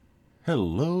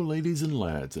Hello, ladies and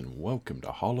lads, and welcome to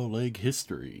HoloLeg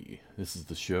History. This is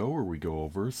the show where we go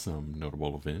over some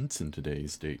notable events in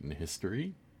today's date in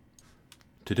history.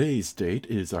 Today's date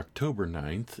is October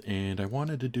 9th, and I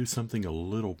wanted to do something a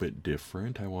little bit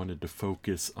different. I wanted to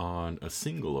focus on a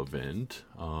single event.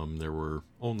 There were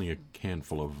only a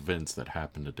handful of events that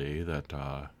happened today that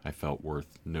I felt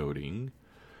worth noting.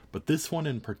 But this one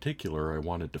in particular I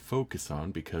wanted to focus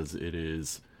on because it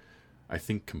is, I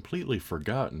think, completely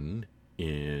forgotten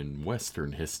in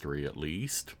Western history, at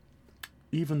least,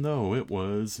 even though it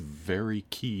was very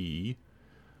key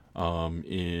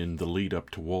in the lead up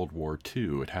to World War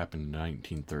II. It happened in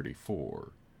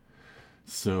 1934.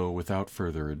 So, without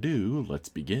further ado, let's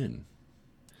begin.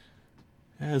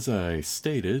 As I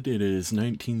stated, it is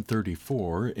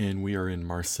 1934, and we are in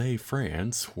Marseille,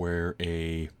 France, where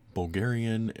a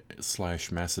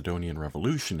Bulgarian/Macedonian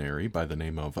revolutionary by the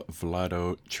name of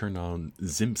Vlado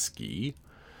Chernozemski,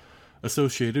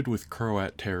 associated with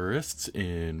Croat terrorists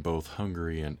in both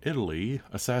Hungary and Italy,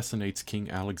 assassinates King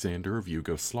Alexander of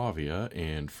Yugoslavia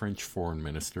and French Foreign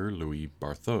Minister Louis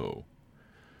Barthou.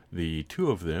 The two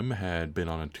of them had been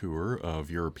on a tour of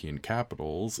European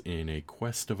capitals in a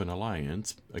quest of an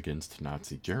alliance against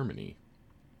Nazi Germany.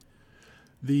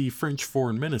 The French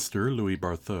Foreign Minister, Louis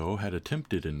Barthou, had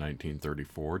attempted in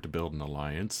 1934 to build an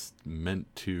alliance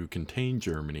meant to contain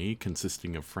Germany,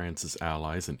 consisting of France's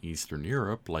allies in Eastern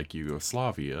Europe, like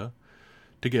Yugoslavia,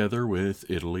 together with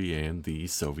Italy and the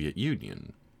Soviet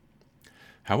Union.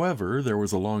 However, there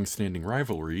was a long-standing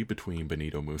rivalry between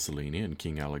Benito Mussolini and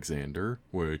King Alexander,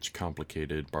 which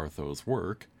complicated Barthou's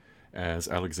work, as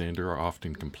Alexander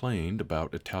often complained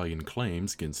about Italian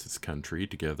claims against his country,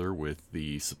 together with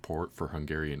the support for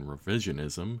Hungarian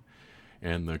revisionism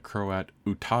and the Croat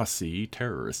Utasi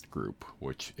terrorist group,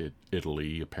 which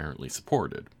Italy apparently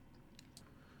supported.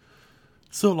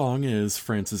 So long as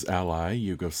France's ally,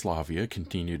 Yugoslavia,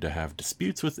 continued to have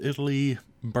disputes with Italy,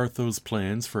 Barthou's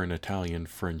plans for an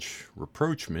Italian-French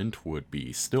rapprochement would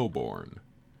be stillborn.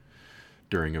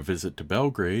 During a visit to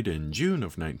Belgrade in June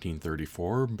of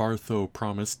 1934, Barthou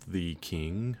promised the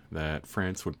king that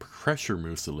France would pressure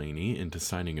Mussolini into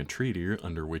signing a treaty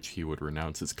under which he would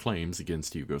renounce his claims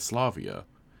against Yugoslavia.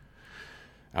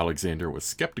 Alexander was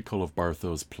skeptical of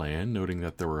Barthou's plan, noting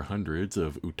that there were hundreds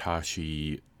of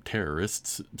Utasi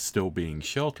terrorists still being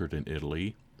sheltered in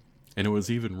Italy, and it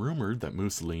was even rumored that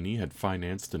Mussolini had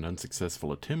financed an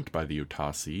unsuccessful attempt by the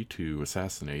Utasi to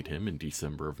assassinate him in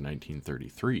December of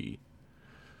 1933.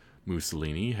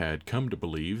 Mussolini had come to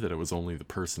believe that it was only the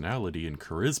personality and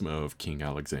charisma of King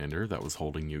Alexander that was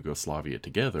holding Yugoslavia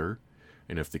together,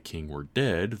 and if the king were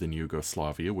dead, then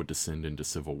Yugoslavia would descend into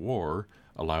civil war,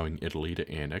 allowing Italy to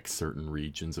annex certain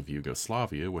regions of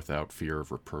Yugoslavia without fear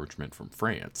of rapprochement from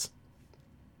France.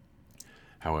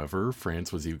 However,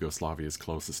 France was Yugoslavia's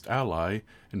closest ally,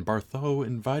 and Barthou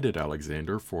invited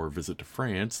Alexander for a visit to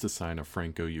France to sign a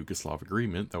Franco-Yugoslav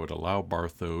agreement that would allow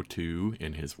Barthou to,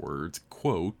 in his words,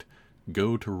 quote,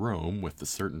 go to Rome with the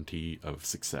certainty of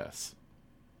success.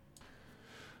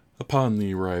 Upon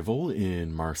the arrival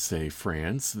in Marseille,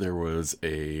 France, there was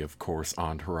of course,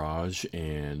 entourage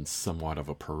and somewhat of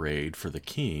a parade for the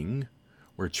king,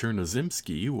 where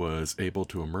Chernozemski was able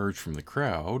to emerge from the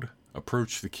crowd,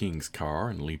 approach the king's car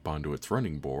and leap onto its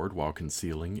running board while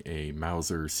concealing a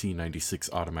Mauser C96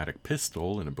 automatic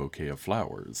pistol and a bouquet of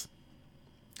flowers.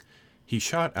 He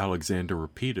shot Alexander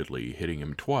repeatedly, hitting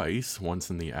him twice, once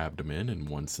in the abdomen and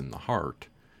once in the heart.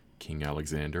 King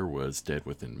Alexander was dead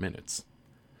within minutes.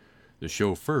 The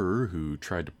chauffeur, who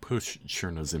tried to push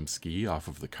Chernozemski off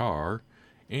of the car,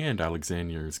 and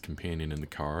Alexander's companion in the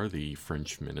car, the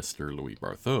French minister Louis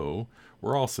Barthou,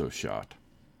 were also shot.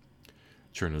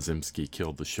 Chernozemski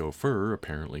killed the chauffeur,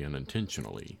 apparently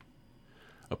unintentionally.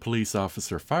 A police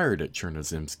officer fired at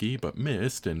Chernozemski but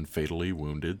missed and fatally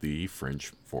wounded the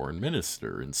French foreign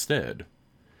minister instead.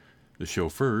 The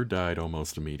chauffeur died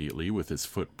almost immediately with his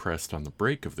foot pressed on the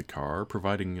brake of the car,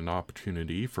 providing an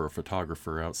opportunity for a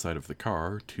photographer outside of the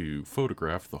car to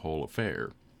photograph the whole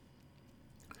affair.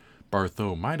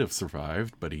 Barthou might have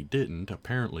survived, but he didn't,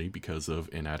 apparently because of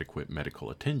inadequate medical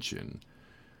attention.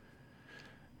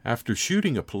 After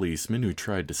shooting a policeman who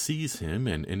tried to seize him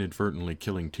and inadvertently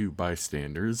killing two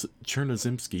bystanders,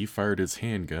 Chernozemski fired his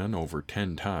handgun over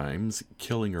 10 times,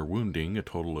 killing or wounding a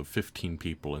total of 15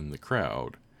 people in the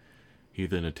crowd. He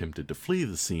then attempted to flee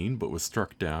the scene but was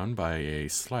struck down by a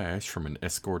slash from an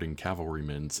escorting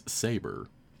cavalryman's saber.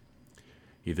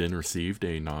 He then received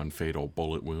a non-fatal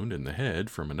bullet wound in the head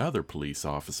from another police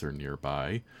officer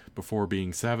nearby, before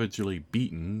being savagely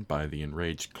beaten by the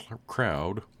enraged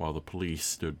crowd while the police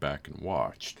stood back and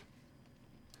watched.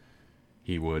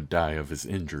 He would die of his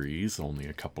injuries only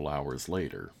a couple hours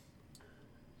later.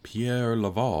 Pierre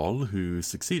Laval, who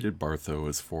succeeded Bartho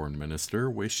as foreign minister,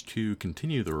 wished to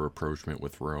continue the rapprochement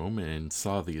with Rome and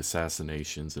saw the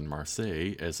assassinations in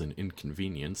Marseille as an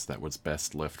inconvenience that was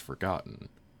best left forgotten.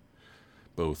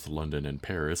 Both London and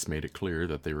Paris made it clear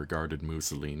that they regarded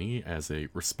Mussolini as a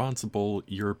responsible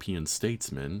European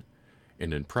statesman,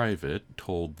 and in private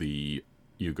told the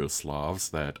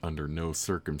Yugoslavs that under no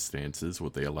circumstances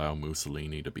would they allow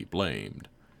Mussolini to be blamed.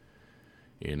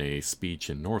 In a speech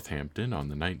in Northampton on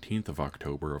the 19th of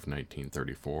October of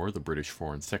 1934, the British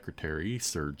Foreign Secretary,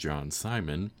 Sir John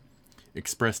Simon,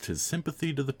 expressed his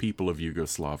sympathy to the people of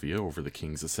Yugoslavia over the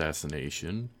king's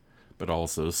assassination, but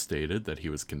also stated that he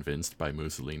was convinced by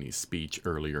Mussolini's speech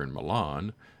earlier in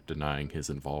Milan, denying his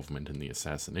involvement in the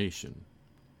assassination.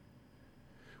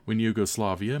 When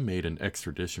Yugoslavia made an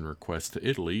extradition request to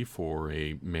Italy for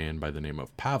a man by the name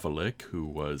of Pavelic, who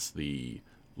was the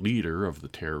leader of the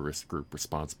terrorist group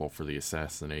responsible for the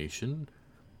assassination,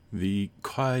 the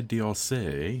Quai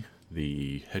d'Orsay,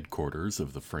 the headquarters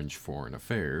of the French Foreign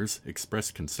Affairs,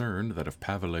 expressed concern that if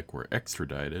Pavelic were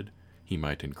extradited, he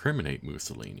might incriminate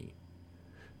Mussolini.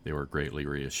 They were greatly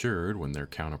reassured when their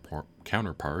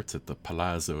counterparts at the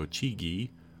Palazzo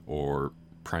Chigi, or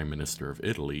Prime Minister of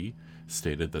Italy,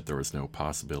 stated that there was no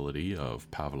possibility of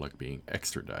Pavelic being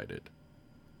extradited.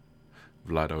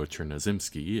 Vlado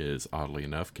Chernozemski is, oddly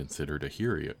enough, considered a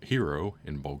hero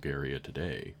in Bulgaria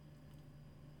today.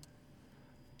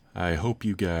 I hope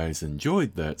you guys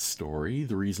enjoyed that story.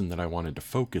 The reason that I wanted to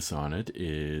focus on it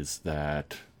is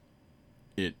that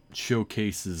it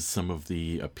showcases some of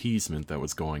the appeasement that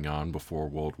was going on before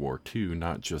World War II,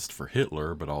 not just for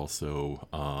Hitler, but also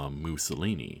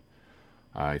Mussolini.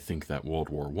 I think that World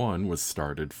War I was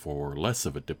started for less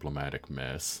of a diplomatic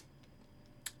mess,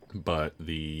 but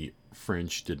the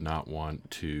French did not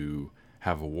want to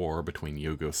have a war between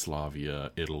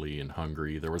Yugoslavia, Italy, and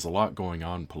Hungary. There was a lot going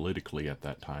on politically at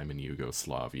that time in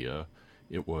Yugoslavia.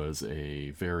 It was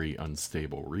a very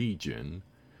unstable region,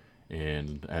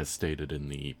 and as stated in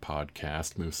the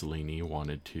podcast, Mussolini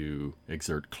wanted to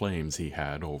exert claims he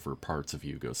had over parts of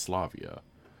Yugoslavia.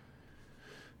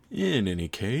 In any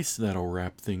case, that'll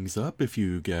wrap things up. If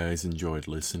you guys enjoyed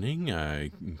listening,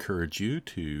 I encourage you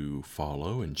to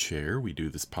follow and share. We do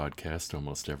this podcast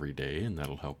almost every day, and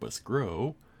that'll help us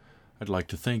grow. I'd like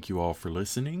to thank you all for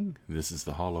listening. This is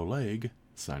the Hollow Leg,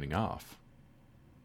 signing off.